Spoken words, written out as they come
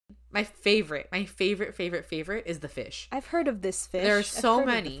My favorite is the fish. I've heard of this fish. There are so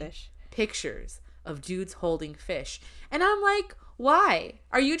many pictures of dudes holding fish. And I'm like, why?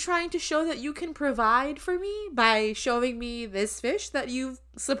 Are you trying to show that you can provide for me by showing me this fish that you've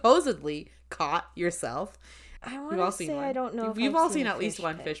supposedly caught yourself? I want to say I don't know if We've all seen at least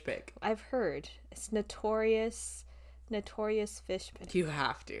one fish pic. I've heard. It's notorious fish pic. You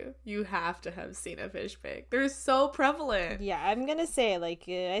have to have seen a fish pic. They're so prevalent. Yeah, I'm gonna say like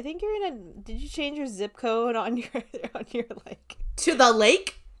I think you're in a. Did you change your zip code on your like to the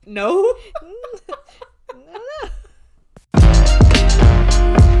lake? No. No.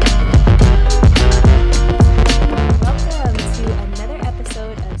 Welcome to another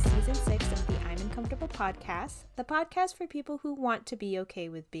episode of season 6 of the I'm Uncomfortable podcast, the podcast for people who want to be okay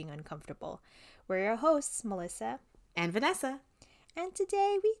with being uncomfortable. We're your hosts, Melissa and Vanessa. And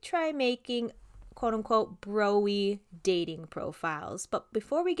today we try making quote-unquote bro-y dating profiles. But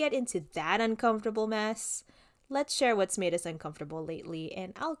before we get into that uncomfortable mess, let's share what's made us uncomfortable lately.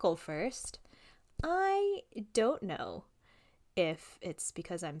 And I'll go first. I don't know if it's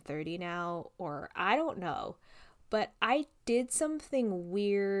because I'm 30 now or I don't know. But I did something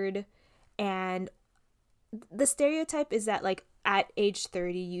weird. And the stereotype is that like at age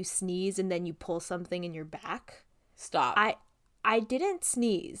 30 you sneeze and then you pull something in your back. Stop. I didn't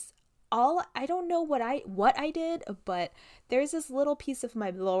sneeze. I don't know what I did, but there's this little piece of my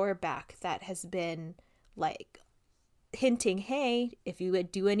lower back that has been like hinting, hey, if you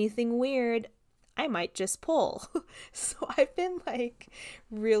would do anything weird, I might just pull. So I've been like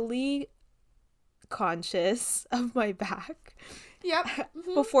really conscious of my back. Yep.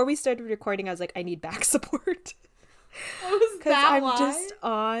 Mm-hmm. Before we started recording, I was like, I need back support. Was that I'm why? just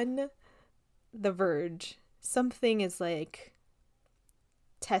on the verge. Something is like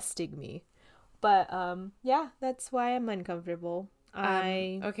testing me. But yeah, that's why I'm uncomfortable.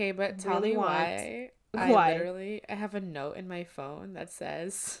 Okay, but tell really me why. I have a note in my phone that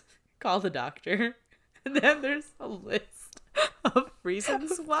says call the doctor. And then there's a list of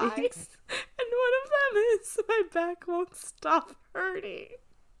reasons why. And one of them is my back won't stop hurting.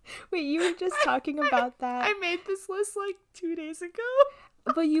 Wait, you were just talking about that? I made this list like 2 days ago.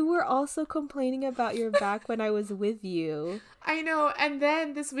 But you were also complaining about your back when I was with you. I know, and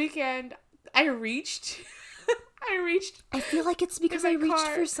then this weekend I reached I feel like it's because I reached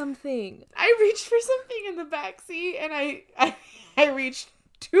for something. I reached for something in the back seat and I reached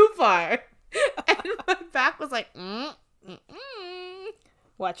too far. And my back was like,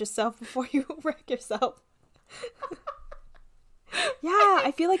 Watch yourself before you wreck yourself. Yeah,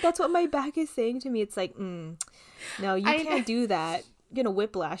 I feel like that's what my back is saying to me. It's like, no, you can't do that. You're gonna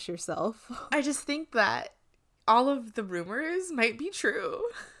whiplash yourself. I just think that all of the rumors might be true.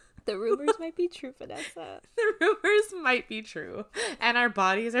 The rumors might be true, Vanessa. The rumors might be true. And our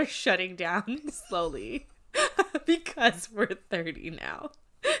bodies are shutting down slowly because we're 30 now.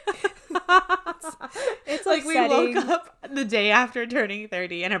 It's like upsetting. We woke up the day after turning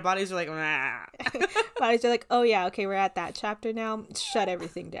 30 and our bodies are like, nah. Bodies are like, oh yeah, okay, we're at that chapter now. Shut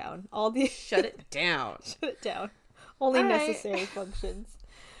everything down. Shut it down. Shut it down. Only necessary functions.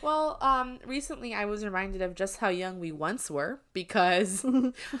 Well, recently I was reminded of just how young we once were because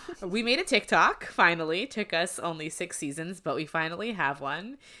we made a TikTok, finally. Took us only 6 seasons, but we finally have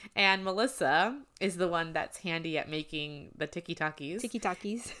one. And Melissa is the one that's handy at making the tiki-takis.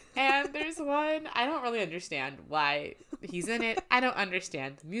 Tiki-takis. And there's one, I don't really understand why he's in it. I don't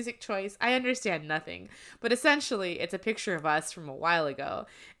understand the music choice. I understand nothing. But essentially, it's a picture of us from a while ago.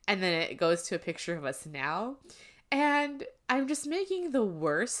 And then it goes to a picture of us now. And I'm just making the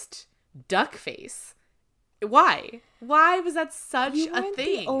worst duck face. Why? Why was that such you a weren't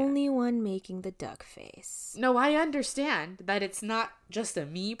thing? The only one making the duck face. No, I understand that it's not just a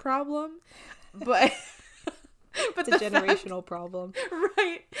me problem, but it's a generational problem.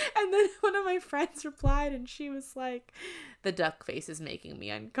 Right. And then one of my friends replied and she was like, the duck face is making me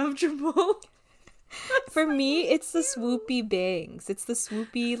uncomfortable. For me, it's the swoopy bangs. It's the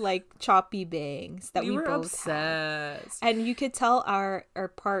swoopy, like, choppy bangs that we both obsessed. have. And you could tell our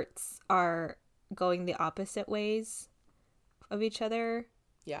parts are going the opposite ways of each other.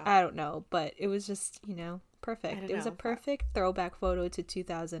 Yeah. I don't know, but it was just, perfect. It was a perfect throwback photo to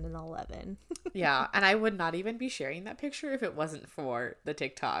 2011. Yeah, and I would not even be sharing that picture if it wasn't for the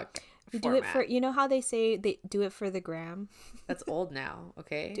TikTok format. Do it for, how they say they do it for the gram? That's old now,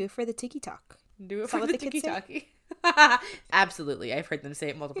 okay? Do it for the TikTok. Do it for the tiki-taki. Absolutely. I've heard them say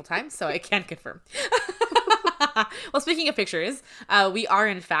it multiple times, so I can confirm. Well, speaking of pictures, we are,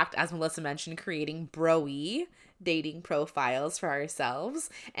 in fact, as Melissa mentioned, creating bro-y dating profiles for ourselves,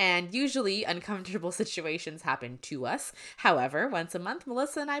 and usually uncomfortable situations happen to us. However, once a month,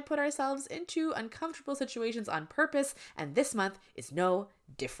 Melissa and I put ourselves into uncomfortable situations on purpose, and this month is no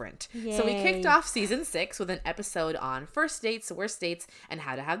different. Yay. So we kicked off season 6 with an episode on first dates, worst dates, and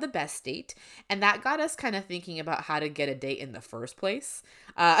how to have the best date, and that got us kind of thinking about how to get a date in the first place.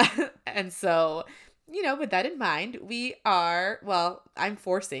 And so, with that in mind, I'm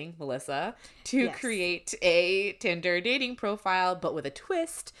forcing Melissa to create a Tinder dating profile, but with a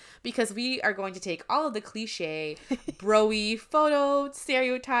twist, because we are going to take all of the cliche bro-y photo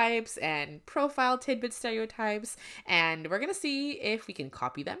stereotypes and profile tidbit stereotypes, and we're going to see if we can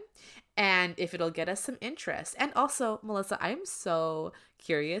copy them and if it'll get us some interest. And also, Melissa, I'm so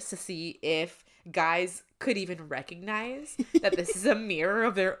curious to see if guys could even recognize that this is a mirror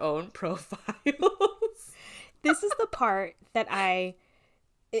of their own profiles. This is the part that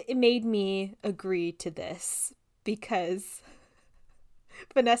it made me agree to this, because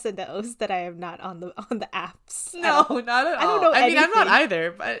Vanessa knows that I am not on the apps. No, not at all. I don't know anything. I'm not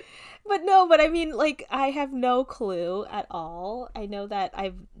either, but I mean, like, I have no clue at all. I know that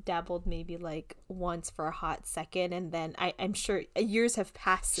I've dabbled maybe like once for a hot second, and then I'm sure years have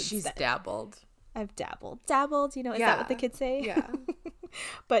passed since she's then. dabbled. I've dabbled, is that what the kids say? Yeah.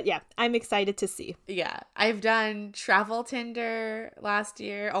 But yeah, I'm excited to see. Yeah, I've done travel Tinder last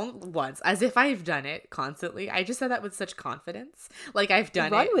year, only once, as if I've done it constantly. I just said that with such confidence, like I've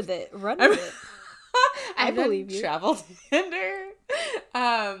done Run it. with it. I believe you. Travel Tinder.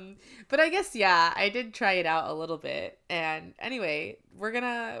 But I guess, I did try it out a little bit. And anyway, we're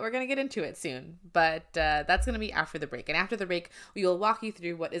gonna get into it soon. But that's gonna be after the break. And after the break, we will walk you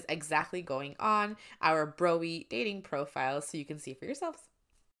through what is exactly going on, our bro-y dating profiles, so you can see for yourselves.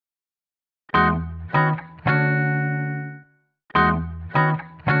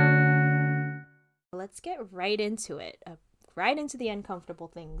 Let's get right into it. Right into the uncomfortable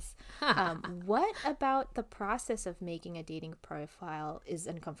things. What about the process of making a dating profile is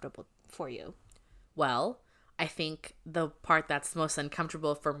uncomfortable for you? Well, I think the part that's most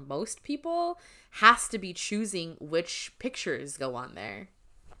uncomfortable for most people has to be choosing which pictures go on there.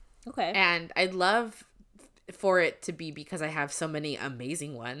 Okay. And I'd love for it to be because I have so many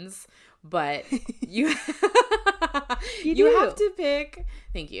amazing ones, but you you have to pick.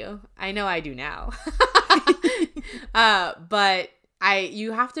 Thank you. I know I do now. But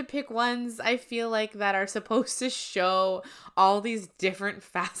you have to pick ones, I feel like, that are supposed to show all these different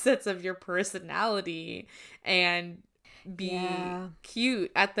facets of your personality and be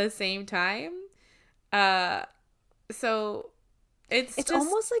cute at the same time. So it's just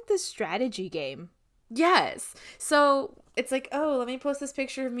almost like the strategy game. Yes. So it's like, oh, let me post this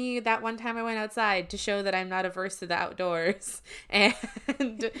picture of me that one time I went outside to show that I'm not averse to the outdoors. And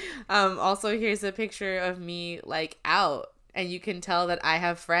also here's a picture of me like out, and you can tell that I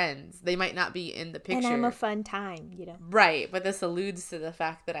have friends. They might not be in the picture. And I'm a fun time, Right, but this alludes to the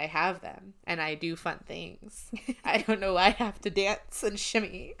fact that I have them and I do fun things. I don't know why I have to dance and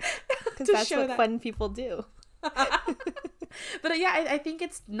shimmy. Because that's what fun people do. But I think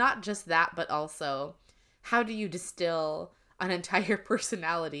it's not just that, but also how do you distill an entire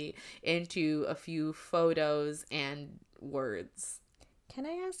personality into a few photos and words? Can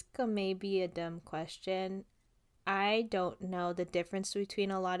I ask maybe a dumb question? I don't know the difference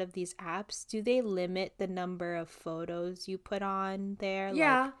between a lot of these apps. Do they limit the number of photos you put on there?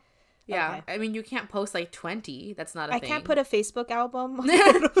 Yeah. Yeah. Okay. I mean, you can't post like 20. That's not a thing. I can't put a Facebook album on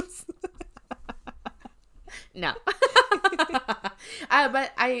photos. No.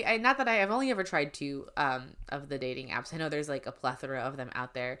 But I not that I've only ever tried 2 of the dating apps. I know there's like a plethora of them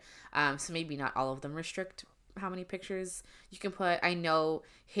out there. So maybe not all of them restrict how many pictures you can put. I know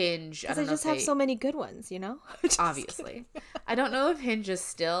Hinge. I don't know just have so many good ones, Obviously. I don't know if Hinge is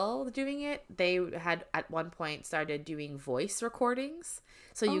still doing it. They had at one point started doing voice recordings.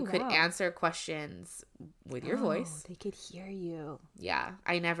 So you could answer questions with your voice. They could hear you. Yeah.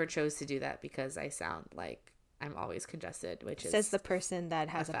 I never chose to do that because I sound like I'm always congested, which is... Says the person that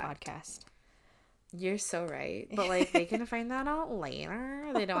has a podcast. You're so right. But, like, they can find that out later.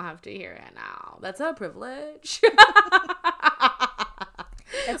 They don't have to hear it now. That's a privilege.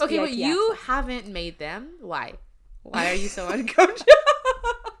 Okay, but you haven't made them. Why? Why are you so uncomfortable?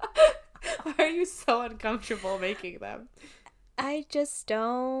 Why are you so uncomfortable making them? I just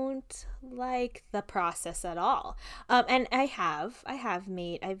don't like the process at all. And I have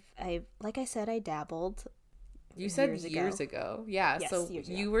made, I've like I said, I dabbled. You said years ago. Yeah. Yes, so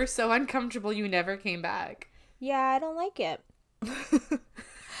you were so uncomfortable you never came back. Yeah, I don't like it.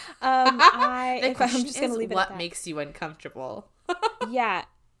 I'm just gonna leave it at what that. makes you uncomfortable? Yeah.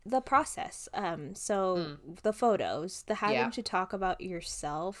 the process. So the photos, the having Yeah. to talk about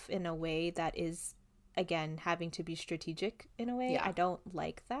yourself in a way that is, again, having to be strategic in a way. Yeah. I don't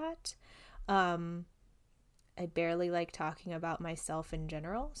like that. I barely like talking about myself in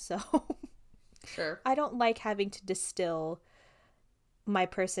general. So Sure. I don't like having to distill my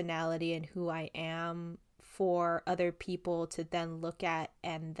personality and who I am for other people to then look at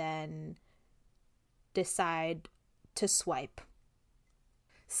and then decide to swipe.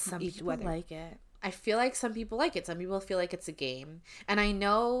 Some Each people weather. like it. I feel like some people like it. Some people feel like it's a game. And I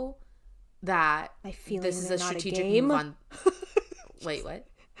know that My feelings this is are a not a strategic game. move on. Wait, what?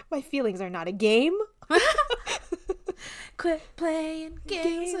 My feelings are not a game. Quit playing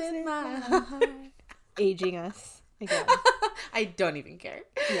games with my heart. Aging us again. I don't even care.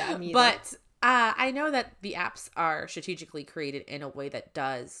 Yeah, me either. But I know that the apps are strategically created in a way that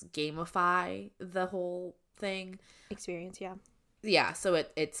does gamify the whole thing. Experience, yeah. Yeah, so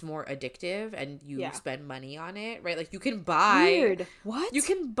it's more addictive and you Yeah. spend money on it, right? Like you can buy Weird. What? You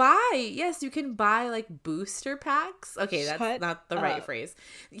can buy like booster packs. Okay, that's Shut not the right up. phrase.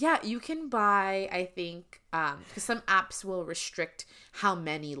 Yeah, you can buy, I think, because some apps will restrict how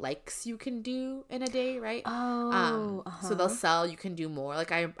many likes you can do in a day, right? Oh, So they'll sell, you can do more.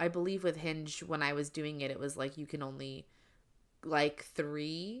 Like I believe with Hinge, when I was doing it, it was like you can only like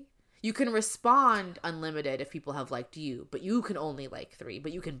 3. You can respond unlimited if people have liked you, but you can only like 3.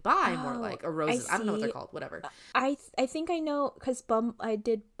 But you can buy more like or roses. I don't know what they're see. called. Whatever. I think I know because I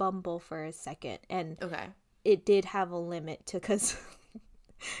did Bumble for a second and Okay. it did have a limit to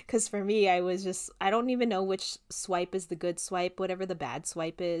because for me I don't even know which swipe is the good swipe, whatever the bad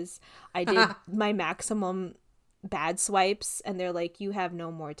swipe is. I did my maximum bad swipes and they're like, you have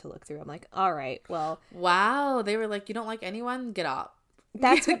no more to look through. I'm like, all right, well, Wow. They were like, you don't like anyone? Get out.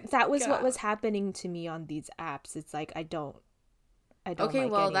 that was what God. was happening to me on these apps. It's like I don't Okay,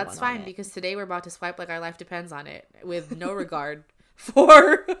 like well, that's anyone on fine it. because today we're about to swipe like our life depends on it with no regard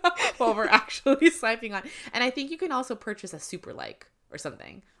for what we're actually swiping on. And I think you can also purchase a super like or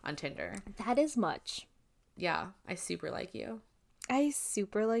something on Tinder. That is much. Yeah, I super like you. I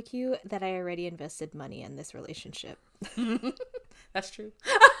super like you that I already invested money in this relationship. That's true.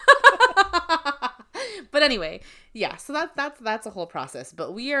 But anyway, yeah, so that's a whole process.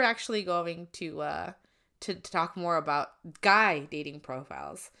 But we are actually going to talk more about guy dating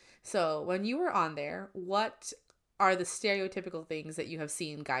profiles. So when you were on there, what are the stereotypical things that you have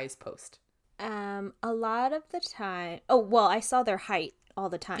seen guys post? A lot of the time. Oh, well, I saw their height all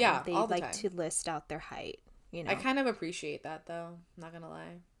the time. Yeah, They all the like time. to list out their height, you know. I kind of appreciate that though. I'm not gonna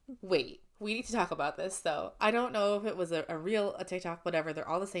lie. Wait, we need to talk about this though. I don't know if it was a reel, a TikTok, whatever. They're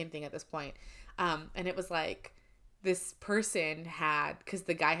all the same thing at this point. And it was like this person had, because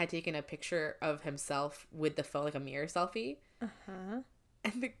the guy had taken a picture of himself with the phone, like a mirror selfie. Uh-huh.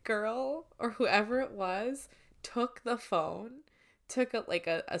 And the girl or whoever it was took the phone, took a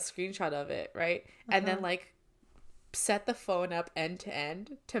screenshot of it, right? And then like set the phone up end to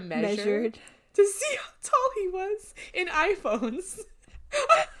end to Measured. to see how tall he was in iPhones.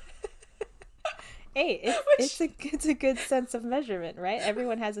 Hey, it's a good sense of measurement, right?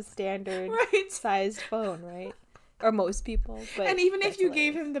 Everyone has a standard Right. sized phone, right? Or most people. But And even if that's you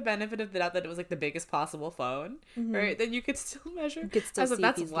gave hilarious. him the benefit of the doubt that it was like the biggest possible phone, right? Then you could still measure. You could still I was like, see if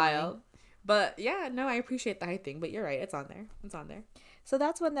that's he's wild. lying. But yeah, no, I appreciate the height thing. But you're right, it's on there. It's on there. So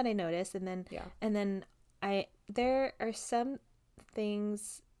that's one that I noticed, and then Yeah. there are some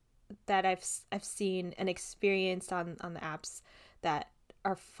things that I've seen and experienced on the apps that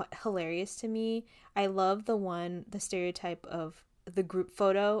are hilarious to me. I love the stereotype of the group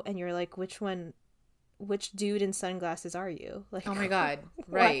photo, and you're like, which dude in sunglasses are you? Like, Oh my God. what?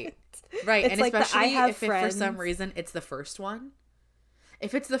 Right. Right. It's And like the I especially have if it, for some friends. reason it's the first one.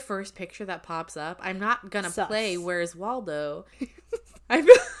 If it's the first picture that pops up, I'm not gonna Sus. play Where's Waldo. I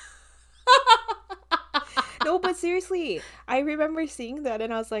feel No, but seriously, I remember seeing that,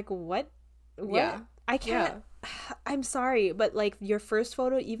 and I was like, what? Yeah. I can't. I'm sorry, but like your first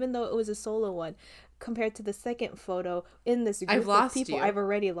photo, even though it was a solo one, compared to the second photo in this group I've of lost people, you. I've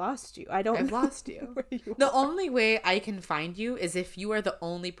already lost you. I don't I've know lost you. where you The are. only way I can find you is if you are the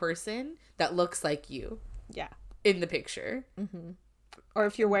only person that looks like you Yeah. in the picture. Or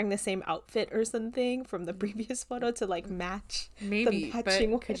if you're wearing the same outfit or something from the previous photo to like match Maybe, the matching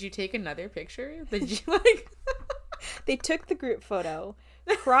but one. could you take another picture? Did you like? They took the group photo,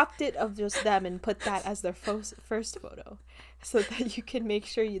 cropped it of just them, and put that as their first photo, so that you can make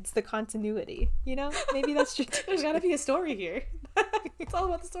sure it's the continuity. You know, maybe that's There's strategic. gotta be a story here. It's all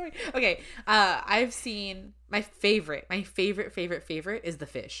about the story. Okay, I've seen my favorite is the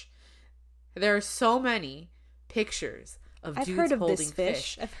fish. There are so many pictures of I've dudes heard of holding this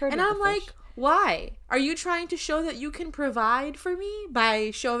fish. I've heard And of I'm the like, fish. why? Are you trying to show that you can provide for me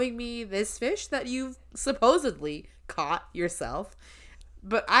by showing me this fish that you've supposedly caught yourself?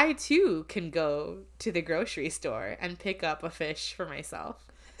 But I too can go to the grocery store and pick up a fish for myself.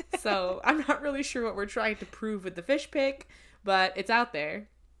 So I'm not really sure what we're trying to prove with the fish pic, but it's out there.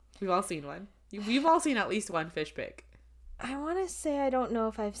 We've all seen one. We've all seen at least one fish pic. I want to say I don't know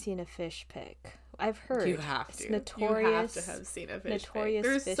if I've seen a fish pic. I've heard. You have to. It's notorious. You have to have seen a fish notorious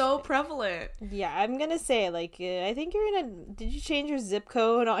pic. They're fish so pic. prevalent. Yeah, I'm gonna say like I think you're in a. Did you change your zip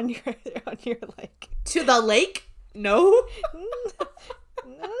code on your like To the lake? No.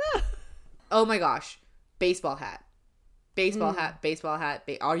 No. Oh my gosh. Baseball hat. Baseball hat. Baseball hat.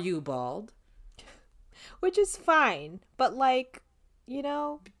 Are you bald? Which is fine, but like,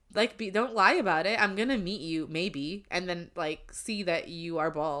 Like, don't lie about it. I'm gonna meet you, maybe, and then, like, see that you are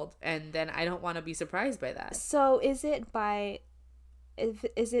bald, and then I don't want to be surprised by that. So is it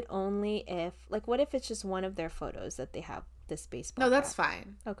only if, like, what if it's just one of their photos that they have this baseball No, that's cap?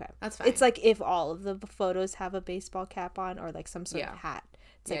 fine. Okay. That's fine. It's like if all of the photos have a baseball cap on or like some sort of Yeah. hat.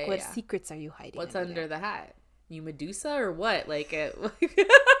 It's like, what secrets are you hiding? What's under the hat? You Medusa or what? Like,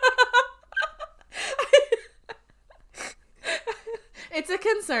 it's a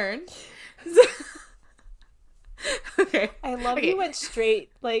concern. Okay. I love Okay. you went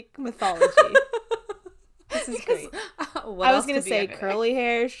straight, like, mythology. This is great. What I else was going to could be say under there? curly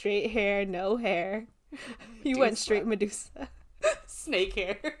hair, straight hair, no hair. You went Medusa. straight Medusa. Snake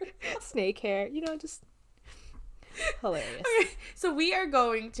hair. Snake hair. Just hilarious. Okay, so we are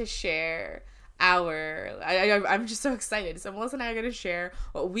going to share I'm just so excited. So Melissa and I are going to share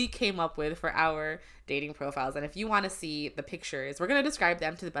what we came up with for our dating profiles. And if you want to see the pictures, we're going to describe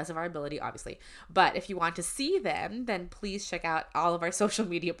them to the best of our ability, obviously. But if you want to see them, then please check out all of our social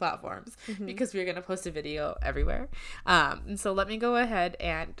media platforms because we're going to post a video everywhere. And so let me go ahead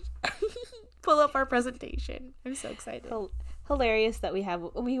and pull up our presentation. I'm so excited. Hilarious that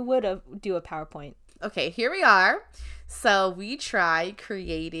we would have do a PowerPoint. Okay, here we are. So we try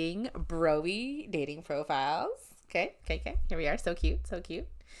creating bro-y dating profiles. Okay. Here we are. So cute.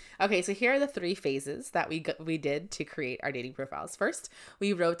 Okay, so here are the 3 phases that we did to create our dating profiles. First,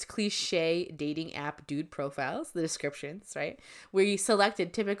 we wrote cliche dating app dude profiles, the descriptions, right? We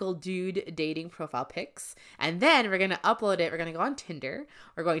selected typical dude dating profile pics, and then we're going to upload it. We're going to go on Tinder.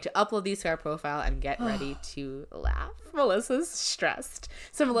 We're going to upload these to our profile and get ready to laugh. Melissa's stressed.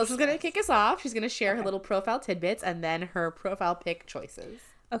 So Melissa's going to kick us off. She's going to share her little profile tidbits and then her profile pic choices.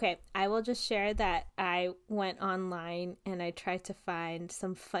 Okay, I will just share that I went online and I tried to find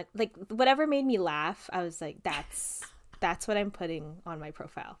some fun, like whatever made me laugh. I was like, that's what I'm putting on my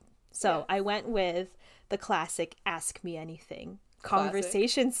profile. So Yes. I went with the classic "Ask Me Anything"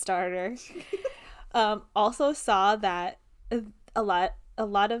 conversation starter. Also saw that a lot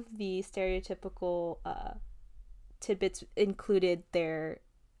of the stereotypical tidbits included their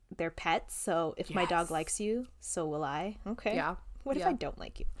pets. So if my dog likes you, so will I. Okay. Yeah. What if I don't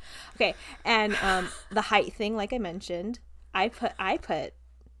like you? Okay, and the height thing, like I mentioned, I put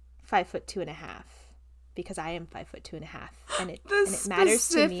 5'2.5" because I am 5'2.5", and it matters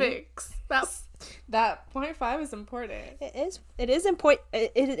to me. That 0.5 is important. It is important.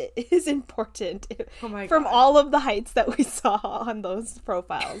 It is important. Oh my From God. all of the heights that we saw on those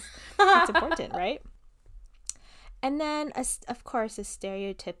profiles, it's important, right? And then, of course, a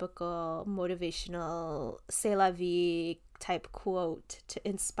stereotypical motivational "c'est la vie" type quote to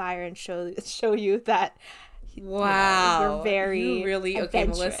inspire and show you that Wow. we're very You really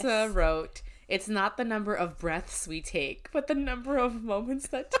adventurous. Okay, Melissa wrote, "It's not the number of breaths we take, but the number of moments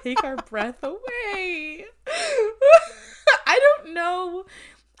that take our breath away." I don't know.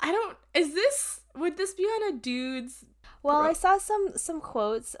 Would this be on a dude's? Well, I saw some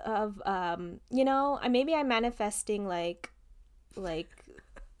quotes of maybe I'm manifesting like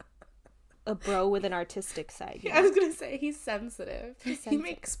a bro with an artistic side. You know? I was gonna say he's sensitive. He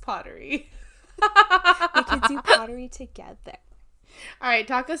makes pottery. We could do pottery together. All right,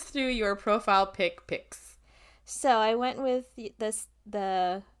 talk us through your profile pics. So I went with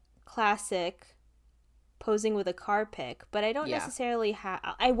the classic posing with a car pic, but I don't necessarily have.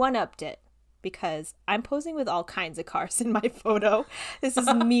 I one-upped it because I'm posing with all kinds of cars in my photo. This is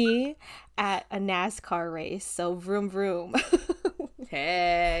me at a NASCAR race, so vroom vroom.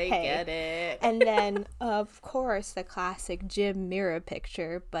 Hey, get it. And then, of course, the classic gym mirror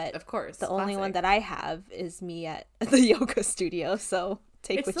picture, but Of course, the only classic. one that I have is me at the yoga studio, so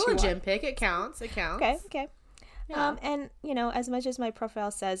take It's what still you a want. gym pic. It counts. Okay. Yeah. And, as much as my profile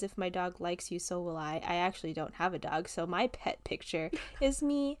says, if my dog likes you, so will I actually don't have a dog, so my pet picture is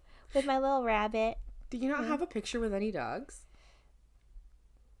me with my little rabbit. Do you not have a picture with any dogs?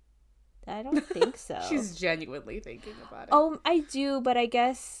 I don't think so. She's genuinely thinking about it. Oh, I do, but I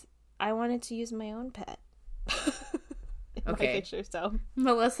guess I wanted to use my own pet. In my picture, so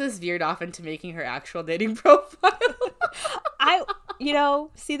Melissa's veered off into making her actual dating profile.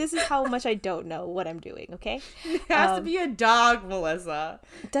 See, this is how much I don't know what I'm doing, okay? It has to be a dog, Melissa.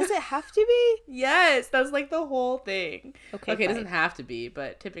 Does it have to be? Yes, that's like the whole thing. Okay, fine. It doesn't have to be,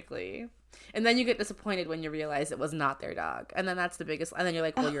 but typically. And then you get disappointed when you realize it was not their dog. And then that's the biggest, and then you're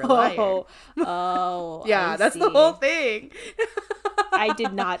like, well, you're a liar. Oh, yeah, that's the whole thing. I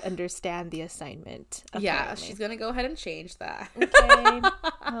did not understand the assignment. Apparently. Yeah, she's going to go ahead and change that. Okay.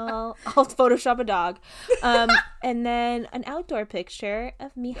 Well, I'll Photoshop a dog. And then an outdoor picture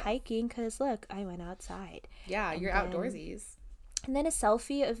of me hiking because, look, I went outside. Yeah, you're outdoorsies. And then a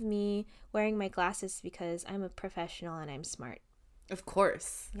selfie of me wearing my glasses because I'm a professional and I'm smart. Of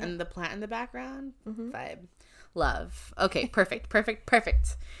course. Yeah. And the plant in the background? Vibe. Love. Okay, perfect.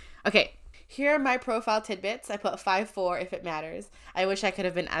 Okay, here are my profile tidbits. I put 5'4" if it matters. I wish I could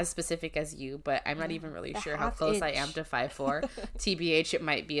have been as specific as you, but I'm not even really sure how close I am to 5'4". TBH, it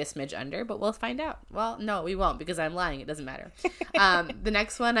might be a smidge under, but we'll find out. Well, no, we won't because I'm lying. It doesn't matter. The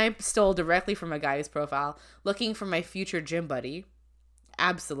next one I stole directly from a guy's profile. Looking for my future gym buddy.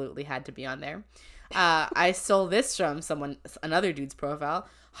 Absolutely had to be on there. I stole this from another dude's profile.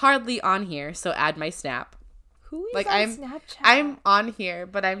 Hardly on here, so add my snap. Who is on Snapchat? I'm on here,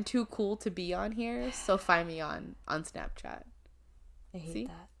 but I'm too cool to be on here, so find me on Snapchat. I hate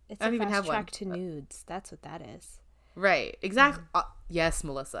that. It's I don't a even fast have track one. to nudes. That's what that is. Right. Exactly. Yes,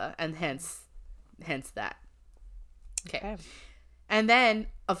 Melissa, and hence that. Okay. And then,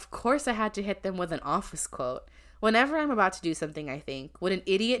 of course, I had to hit them with an office quote. Whenever I'm about to do something, I think, would an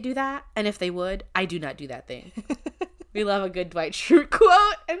idiot do that? And if they would, I do not do that thing. We love a good Dwight Schrute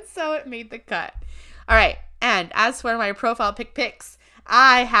quote, and so it made the cut. All right, and as for my profile pics,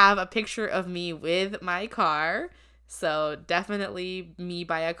 I have a picture of me with my car, so definitely me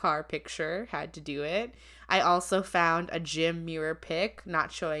by a car picture, had to do it. I also found a gym mirror pic,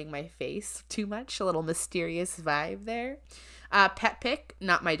 not showing my face too much, a little mysterious vibe there. Pet pic,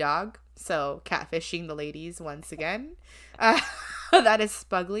 not my dog. So, catfishing the ladies once again. That is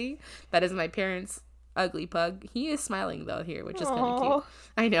Spugly. That is my parents' ugly pug. He is smiling, though, here, which is kind of cute.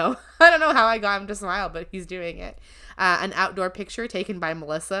 I know. I don't know how I got him to smile, but he's doing it. An outdoor picture taken by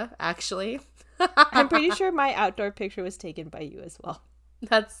Melissa, actually. I'm pretty sure my outdoor picture was taken by you as well.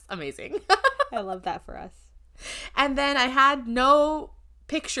 That's amazing. I love that for us. And then I had no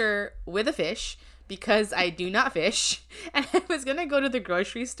picture with a fish, because I do not fish, and I was gonna go to the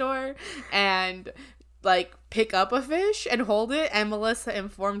grocery store and pick up a fish and hold it, and Melissa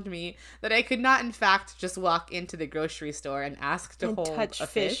informed me that I could not in fact just walk into the grocery store and ask to hold touch a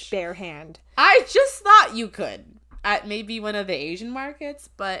fish bare hand. I just thought you could at maybe one of the Asian markets,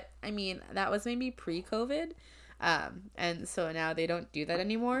 but I mean that was maybe pre-COVID. And so now they don't do that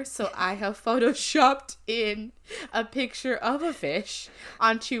anymore. So I have photoshopped in a picture of a fish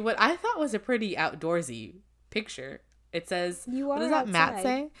onto what I thought was a pretty outdoorsy picture. It says, what does that Matt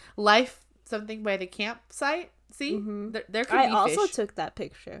say? Life something by the campsite. See? There could be fish. I also took that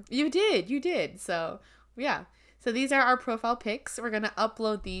picture. You did. So, yeah. So these are our profile pics. We're going to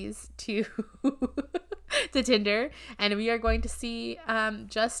upload these to Tinder, and we are going to see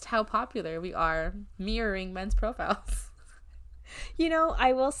just how popular we are mirroring men's profiles.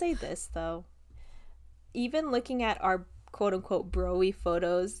 I will say this, though. Even looking at our quote-unquote bro-y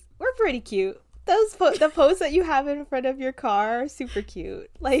photos, we're pretty cute. The posts that you have in front of your car are super cute.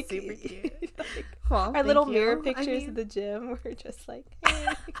 Super cute. Our little mirror pictures in the gym, we're just like, hey.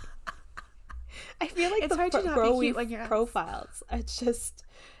 I feel like it's hard to not be cute when you're profiles. It's just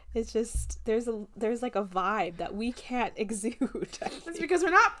there's like a vibe that we can't exude. It's because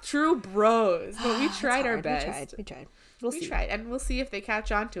we're not true bros, but we tried our best. We tried. We tried, and we'll see if they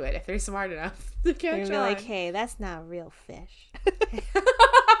catch on to it, if they're smart enough to catch on. Be like, hey, that's not real fish.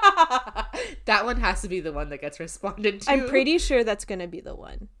 That one has to be the one that gets responded to. I'm pretty sure that's gonna be the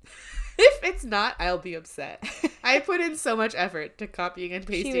one. If it's not, I'll be upset. I put in so much effort to copying and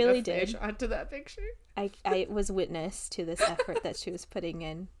pasting a fish onto that picture. I was witness to this effort that she was putting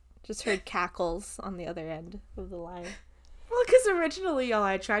in. Just heard cackles on the other end of the line. Well, because originally, y'all,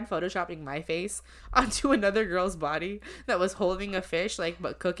 I tried photoshopping my face onto another girl's body that was holding a fish,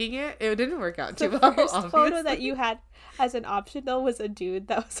 but cooking it. It didn't work out too well, obviously. The first photo that you had as an option, though, was a dude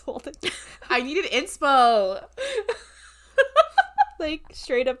that was holding I needed inspo.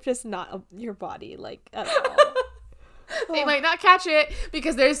 Straight up just not your body, at all. They might not catch it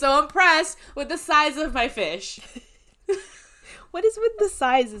because they're so impressed with the size of my fish. What is with the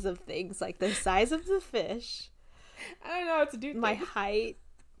sizes of things? Like the size of the fish. I don't know. It's a dude My thing. height.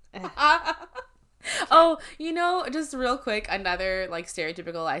 Oh, just real quick, another like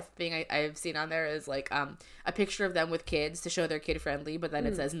stereotypical thing I've seen on there is like a picture of them with kids to show they're kid friendly, but then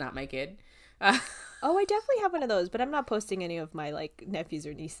it says not my kid. Oh, I definitely have one of those, but I'm not posting any of my like nephews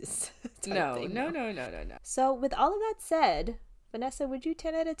or nieces. No. So with all of that said, Vanessa, would you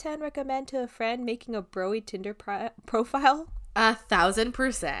 10 out of 10 recommend to a friend making a broy Tinder profile?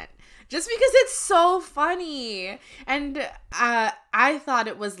 1,000%. Just because it's so funny. And I thought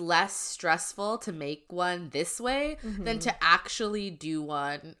it was less stressful to make one this way than to actually do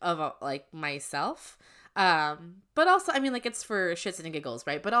one of like myself. But also, I mean, like, it's for shits and giggles,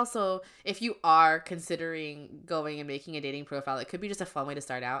 right? But also, if you are considering going and making a dating profile, it could be just a fun way to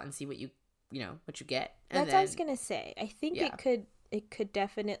start out and see what you get. And That's what I was gonna say. I think it could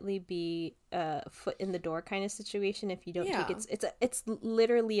definitely be a foot in the door kind of situation if you don't take it. It's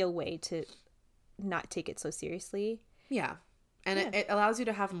literally a way to not take it so seriously. Yeah. And it allows you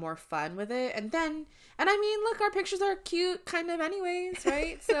to have more fun with it. And I mean, look, our pictures are cute kind of anyways,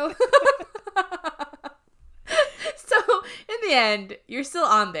 right? So in the end, you're still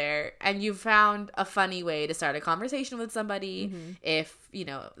on there and you've found a funny way to start a conversation with somebody if,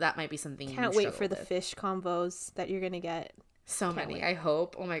 that might be something Can't wait for the fish combos that you're going to get. So many. I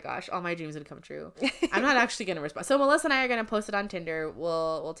hope. Oh my gosh, all my dreams would come true. I'm not actually going to respond. So Melissa and I are going to post it on Tinder.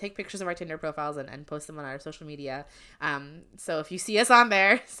 We'll take pictures of our Tinder profiles and post them on our social media. So if you see us on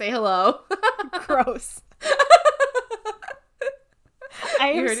there, say hello. Gross. I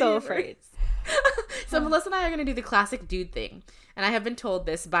am so afraid. So Melissa and I are going to do the classic dude thing. And I have been told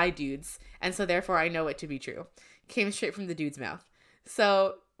this by dudes. And so therefore I know it to be true. Came straight from the dude's mouth.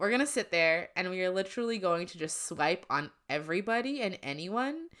 So we're going to sit there and we are literally going to just swipe on everybody and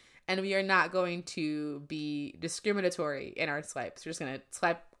anyone. And we are not going to be discriminatory in our swipes. We're just going to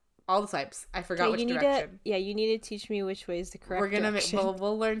swipe all the swipes. I forgot which direction. You need to teach me which way is the correct direction.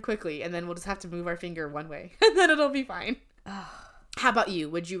 We'll learn quickly. And then we'll just have to move our finger one way. And then it'll be fine. How about you?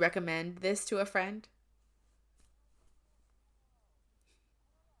 Would you recommend this to a friend?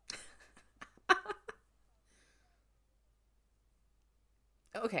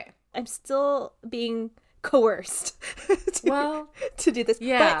 Okay. I'm still being coerced to do this,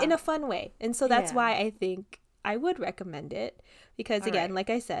 but in a fun way. And so that's why I think I would recommend it because again,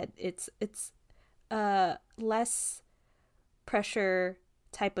 like I said, it's a less pressure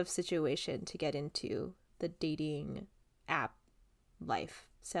type of situation to get into the dating app life.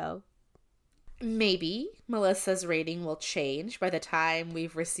 So maybe Melissa's rating will change by the time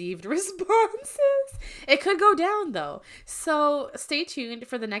we've received responses. It could go down though. So stay tuned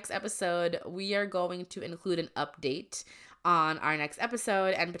for the next episode. We are going to include an update on our next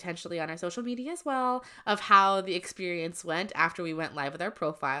episode and potentially on our social media as well of how the experience went after we went live with our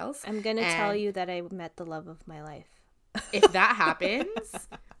profiles. I'm going to tell you that I met the love of my life. If that happens,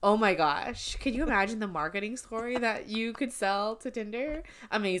 oh my gosh. Can you imagine the marketing story that you could sell to Tinder?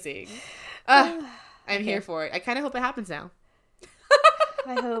 Amazing. I'm here for it. I kind of hope it happens now.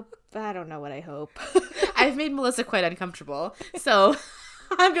 I don't know what I hope. I've made Melissa quite uncomfortable. So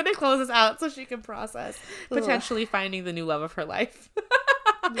I'm going to close this out so she can process potentially finding the new love of her life.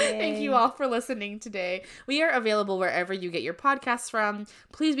 Thank you all for listening today. We are available wherever you get your podcasts from.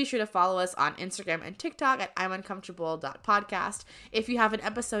 Please be sure to follow us on Instagram and TikTok at imuncomfortable.podcast. If you have an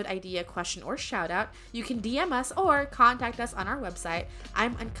episode idea, question, or shout out, you can DM us or contact us on our website,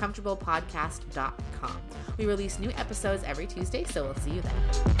 imuncomfortablepodcast.com. We release new episodes every Tuesday, so we'll see you then.